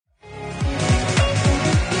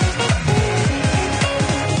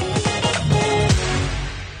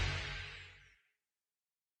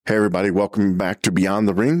Hey, everybody. Welcome back to Beyond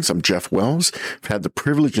the Rings. I'm Jeff Wells. I've had the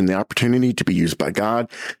privilege and the opportunity to be used by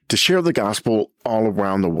God to share the gospel all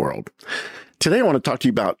around the world. Today, I want to talk to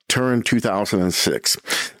you about Turin 2006.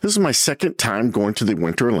 This is my second time going to the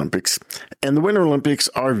Winter Olympics, and the Winter Olympics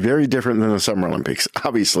are very different than the Summer Olympics.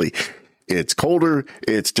 Obviously, it's colder,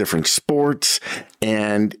 it's different sports,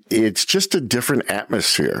 and it's just a different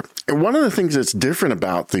atmosphere. And one of the things that's different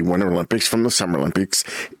about the Winter Olympics from the Summer Olympics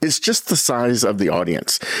is just the size of the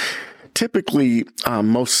audience. Typically,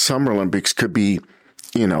 most Summer Olympics could be,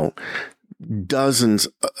 dozens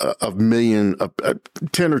of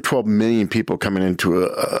 10 or 12 million people coming into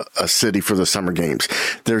a city for the Summer Games.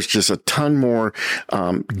 There's just a ton more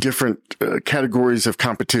different categories of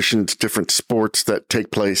competitions, different sports that take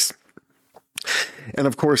place. And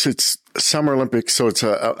of course, it's Summer Olympics, so it's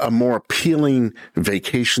a more appealing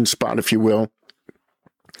vacation spot, if you will.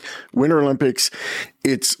 Winter Olympics,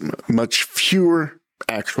 it's much fewer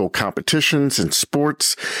actual competitions and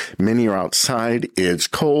sports. Many are outside. It's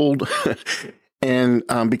cold. And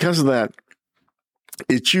because of that,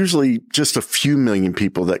 it's usually just a few million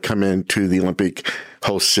people that come into the Olympic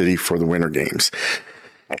host city for the Winter Games.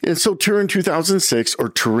 And so Turin 2006, or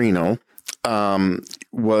Torino,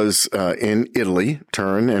 was in Italy,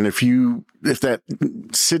 Turin. And if that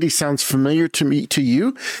city sounds familiar to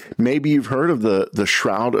you, maybe you've heard of the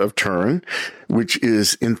Shroud of Turin, which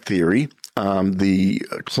is, in theory, the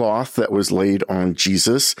cloth that was laid on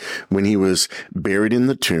Jesus when he was buried in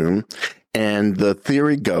the tomb. And the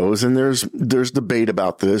theory goes, and there's debate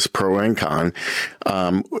about this, pro and con,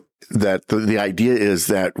 that the idea is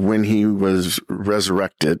that when he was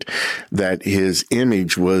resurrected, that his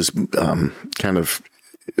image was kind of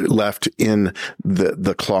left in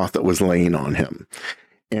the cloth that was laying on him.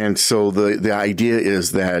 And so the idea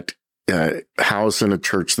is that housed in a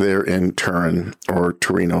church there in Turin, or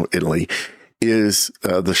Torino, Italy, is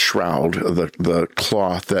the shroud, the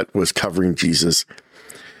cloth that was covering Jesus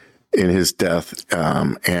in his death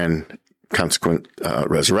and consequent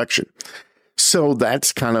resurrection. So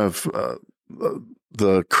that's kind of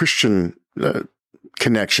the Christian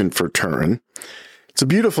connection for Turin. It's a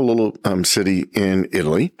beautiful little city in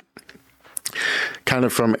Italy. Kind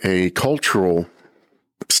of from a cultural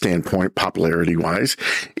standpoint, popularity-wise,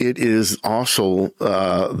 it is also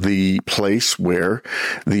the place where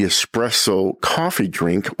the espresso coffee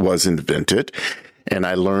drink was invented. And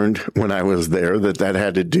I learned when I was there that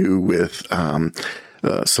had to do with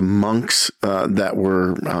some monks that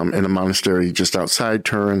were in a monastery just outside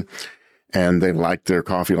Turin, and they liked their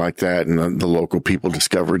coffee like that, and the local people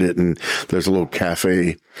discovered it. And there's a little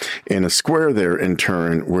cafe in a square there in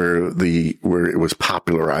Turin where it was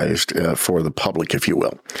popularized for the public, if you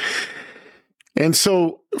will. And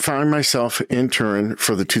so found myself in Turin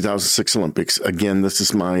for the 2006 Olympics. Again, this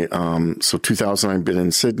is my, 2000, I've been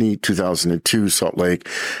in Sydney, 2002, Salt Lake,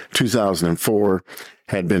 2004,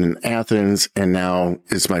 had been in Athens, and now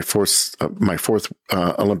is my fourth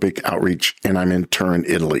Olympic outreach, and I'm in Turin,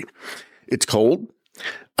 Italy. It's cold,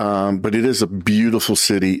 but it is a beautiful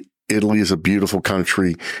city. Italy is a beautiful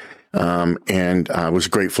country, and I was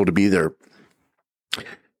grateful to be there.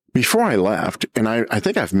 Before I left, and I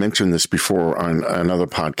think I've mentioned this before on another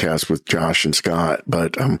podcast with Josh and Scott,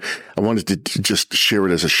 but I wanted to just share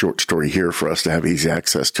it as a short story here for us to have easy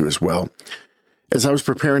access to as well. As I was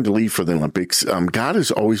preparing to leave for the Olympics, God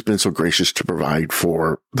has always been so gracious to provide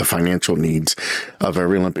for the financial needs of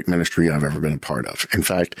every Olympic ministry I've ever been a part of. In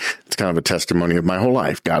fact, it's kind of a testimony of my whole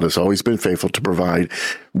life. God has always been faithful to provide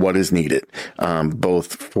what is needed,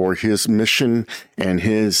 both for his mission and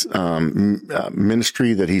his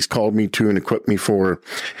ministry that he's called me to and equipped me for,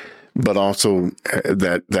 but also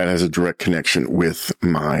that has a direct connection with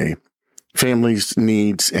my family's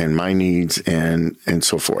needs and my needs and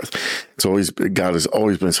so forth. God has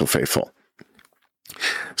always been so faithful.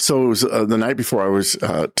 So it was the night before I was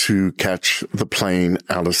to catch the plane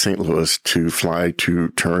out of St. Louis to fly to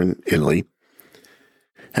Turin, Italy.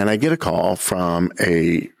 And I get a call from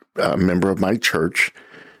a member of my church,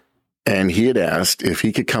 and he had asked if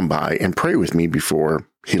he could come by and pray with me before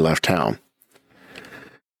he left town.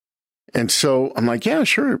 And so I'm like, yeah,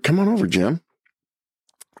 sure. Come on over, Jim.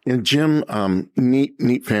 And Jim,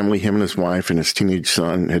 neat family, him and his wife and his teenage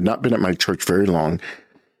son, had not been at my church very long.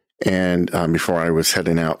 And before I was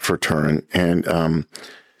heading out for Turin, and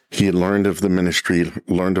he had learned of the ministry,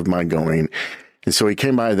 learned of my going. And so he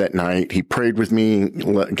came by that night. He prayed with me,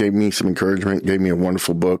 gave me some encouragement, gave me a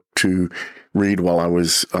wonderful book to read while I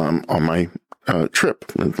was on my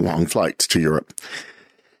trip, long flights to Europe.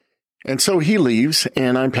 And so he leaves,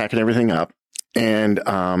 and I'm packing everything up. And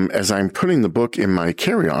as I'm putting the book in my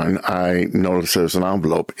carry-on, I noticed there's an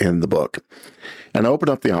envelope in the book. And I opened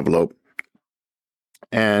up the envelope,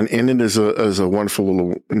 and in it is a wonderful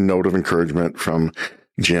little note of encouragement from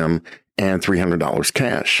Jim and $300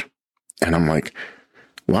 cash. And I'm like,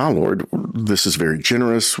 wow, Lord, this is very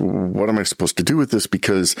generous. What am I supposed to do with this?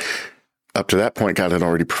 Because up to that point, God had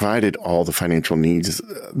already provided all the financial needs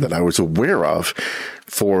that I was aware of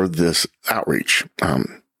for this outreach.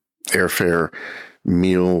 Airfare,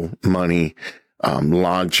 meal, money,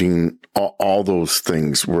 lodging, all those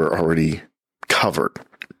things were already covered.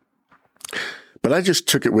 But I just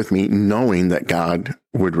took it with me, knowing that God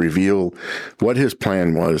would reveal what his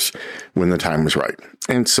plan was when the time was right.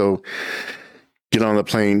 And so get on the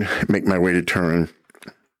plane, make my way to Turin.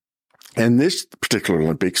 And this particular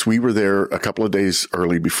Olympics, we were there a couple of days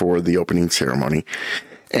early before the opening ceremony.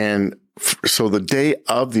 And so the day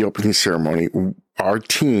of the opening ceremony, our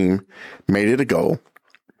team made it a goal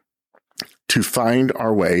to find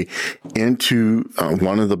our way into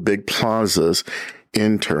one of the big plazas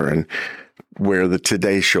in Turin where the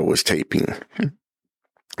Today Show was taping.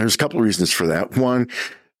 There's a couple of reasons for that. One,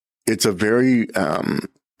 it's a very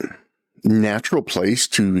natural place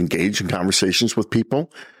to engage in conversations with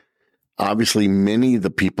people. Obviously, many of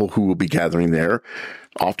the people who will be gathering there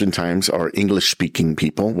oftentimes are English-speaking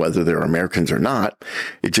people, whether they're Americans or not.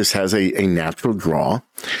 It just has a natural draw.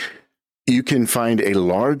 You can find a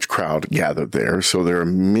large crowd gathered there, so there are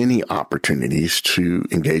many opportunities to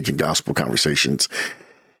engage in gospel conversations.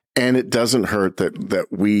 And it doesn't hurt that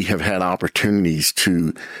we have had opportunities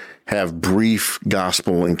to have brief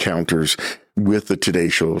gospel encounters with the Today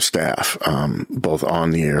Show staff, both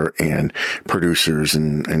on the air and producers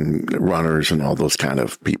and runners and all those kind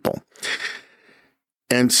of people.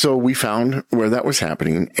 And so we found where that was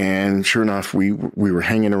happening. And sure enough, we were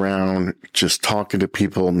hanging around, just talking to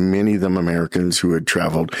people, many of them Americans who had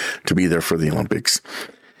traveled to be there for the Olympics.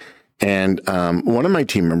 And one of my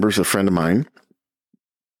team members, a friend of mine,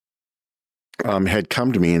 had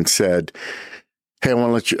come to me and said, "Hey, I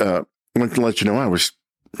want to let you know I was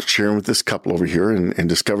sharing with this couple over here and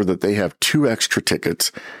discovered that they have 2 extra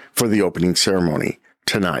tickets for the opening ceremony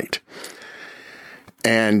tonight."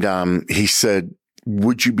 And he said,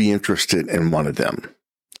 "Would you be interested in one of them?"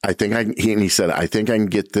 He said, "I think I can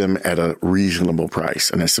get them at a reasonable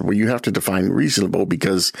price." And I said, "Well, you have to define reasonable,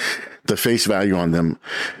 because the face value on them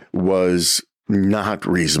was not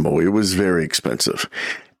reasonable. It was very expensive."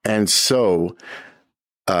 And so,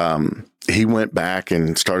 he went back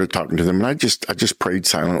and started talking to them. And I just prayed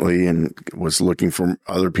silently and was looking for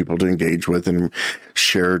other people to engage with and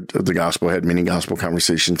shared the gospel, had many gospel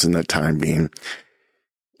conversations in that time being.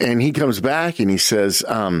 And he comes back and he says,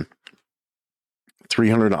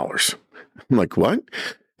 $300. I'm like, "What?"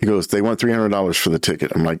 He goes, "They want $300 for the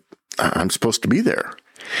ticket." I'm like, "I'm supposed to be there."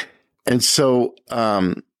 And so,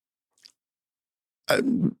 I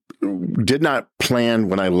did not plan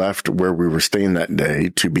when I left where we were staying that day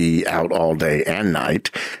to be out all day and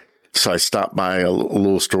night. So I stopped by a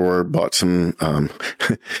little store, bought some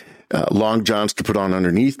long johns to put on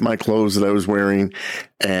underneath my clothes that I was wearing,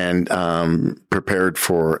 and prepared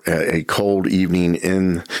for a cold evening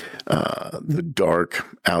in the dark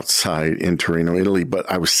outside in Torino, Italy. But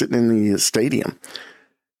I was sitting in the stadium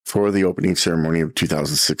for the opening ceremony of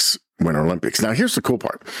 2006 Winter Olympics. Now, here's the cool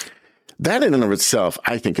part. That in and of itself,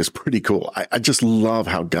 I think, is pretty cool. I just love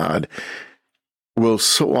how God will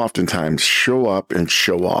so oftentimes show up and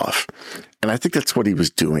show off. And I think that's what he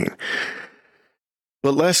was doing.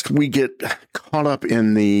 But lest we get caught up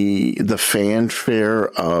in the fanfare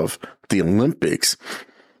of the Olympics,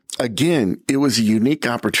 again, it was a unique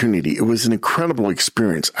opportunity. It was an incredible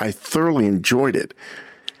experience. I thoroughly enjoyed it.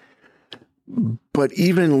 But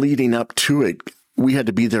even leading up to it, we had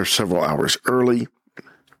to be there several hours early.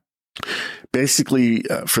 Basically,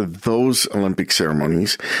 for those Olympic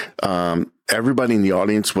ceremonies, everybody in the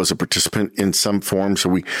audience was a participant in some form.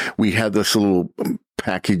 So we had this little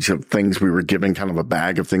package of things we were given, kind of a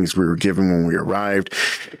bag of things we were given when we arrived.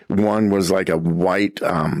 One was like a white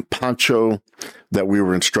poncho that we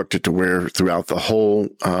were instructed to wear throughout the whole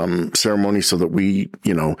ceremony, so that we,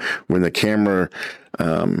 when the camera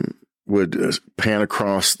would pan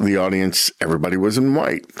across the audience, everybody was in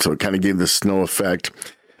white. So it kind of gave the snow effect.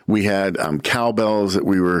 We had cowbells that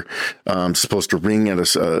we were supposed to ring at a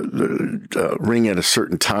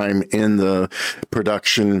certain time in the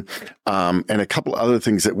production, and a couple other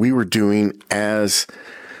things that we were doing as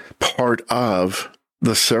part of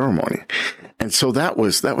the ceremony. And so that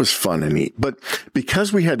was fun and neat. But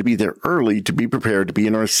because we had to be there early to be prepared to be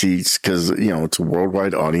in our seats, because, it's a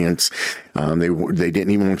worldwide audience, they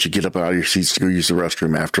didn't even want you to get up out of your seats to go use the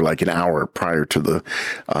restroom after like an hour prior to the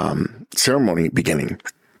ceremony beginning.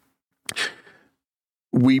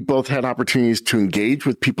 We both had opportunities to engage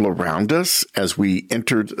with people around us as we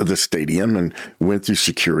entered the stadium and went through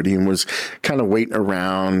security and was kind of waiting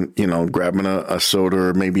around, grabbing a soda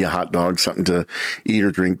or maybe a hot dog, something to eat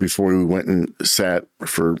or drink before we went and sat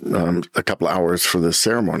for a couple of hours for the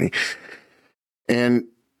ceremony. And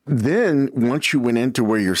then once you went into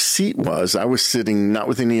where your seat was, I was sitting not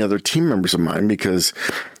with any other team members of mine because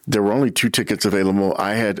there were only 2 tickets available.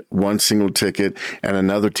 I had one single ticket and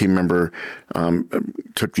another team member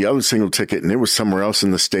took the other single ticket, and it was somewhere else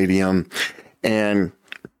in the stadium. And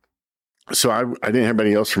so I didn't have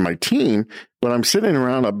anybody else from my team, but I'm sitting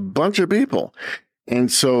around a bunch of people.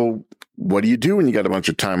 And so what do you do when you got a bunch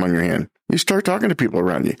of time on your hand? You start talking to people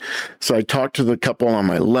around you. So I talked to the couple on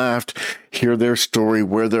my left, hear their story,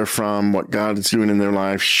 where they're from, what God is doing in their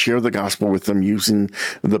life, share the gospel with them using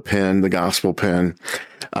the gospel pen.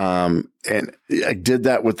 And I did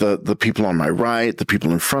that with the people on my right, the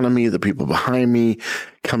people in front of me, the people behind me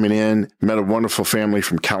coming in. Met a wonderful family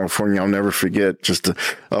from California. I'll never forget, just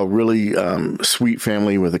a really sweet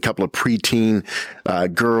family with a couple of preteen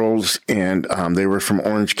girls. And they were from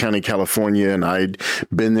Orange County, California. And I'd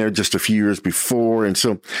been there just a few years before. And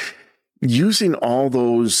so using all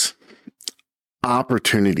those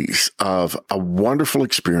opportunities of a wonderful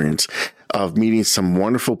experience of meeting some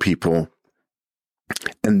wonderful people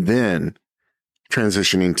and then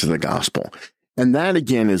transitioning to the gospel. And that,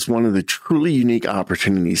 again, is one of the truly unique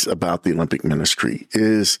opportunities about the Olympic ministry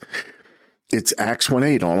is it's Acts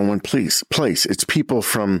 1:8 all in one place. It's people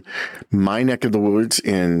from my neck of the woods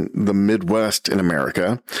in the Midwest in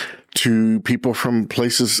America to people from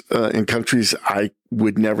places in countries I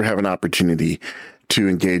would never have an opportunity to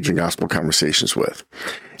engage in gospel conversations with.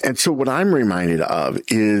 And so what I'm reminded of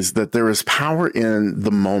is that there is power in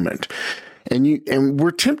the moment. And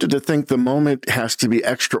we're tempted to think the moment has to be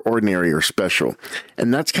extraordinary or special.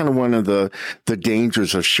 And that's kind of one of the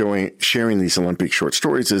dangers of sharing these Olympic short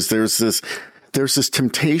stories is there's this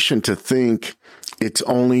temptation to think it's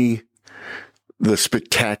only the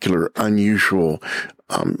spectacular, unusual,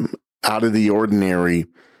 out of the ordinary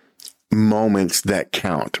moments that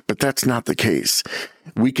count. But that's not the case.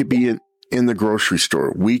 We could be in the grocery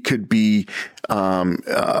store. We could be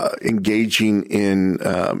engaging in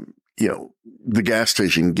the gas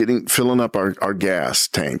station, filling up our gas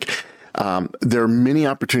tank. There are many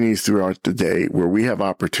opportunities throughout the day where we have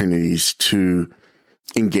opportunities to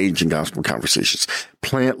engage in gospel conversations,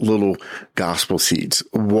 plant little gospel seeds,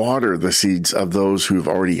 water the seeds of those who've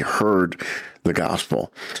already heard the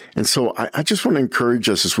gospel. And so I just want to encourage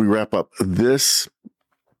us as we wrap up this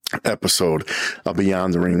episode of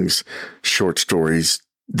Beyond the Rings short stories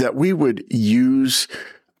that we would use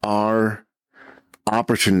our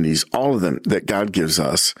opportunities, all of them that God gives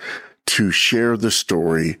us, to share the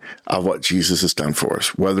story of what Jesus has done for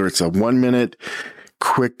us, whether it's a 1-minute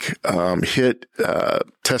quick hit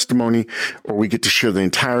testimony, or we get to share the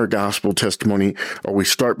entire gospel testimony, or we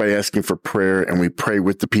start by asking for prayer and we pray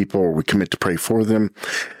with the people, or we commit to pray for them.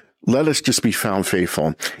 Let us just be found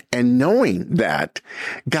faithful and knowing that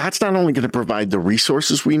God's not only going to provide the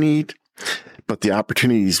resources we need, but the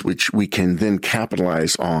opportunities which we can then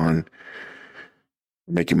capitalize on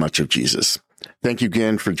making much of Jesus. Thank you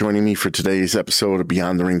again for joining me for today's episode of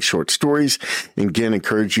Beyond the Rings Short Stories. And again,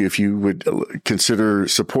 encourage you, if you would consider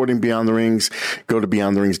supporting Beyond the Rings, go to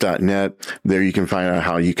beyondtherings.net. There you can find out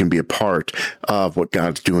how you can be a part of what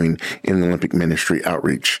God's doing in the Olympic Ministry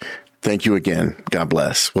outreach. Thank you again. God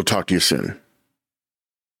bless. We'll talk to you soon.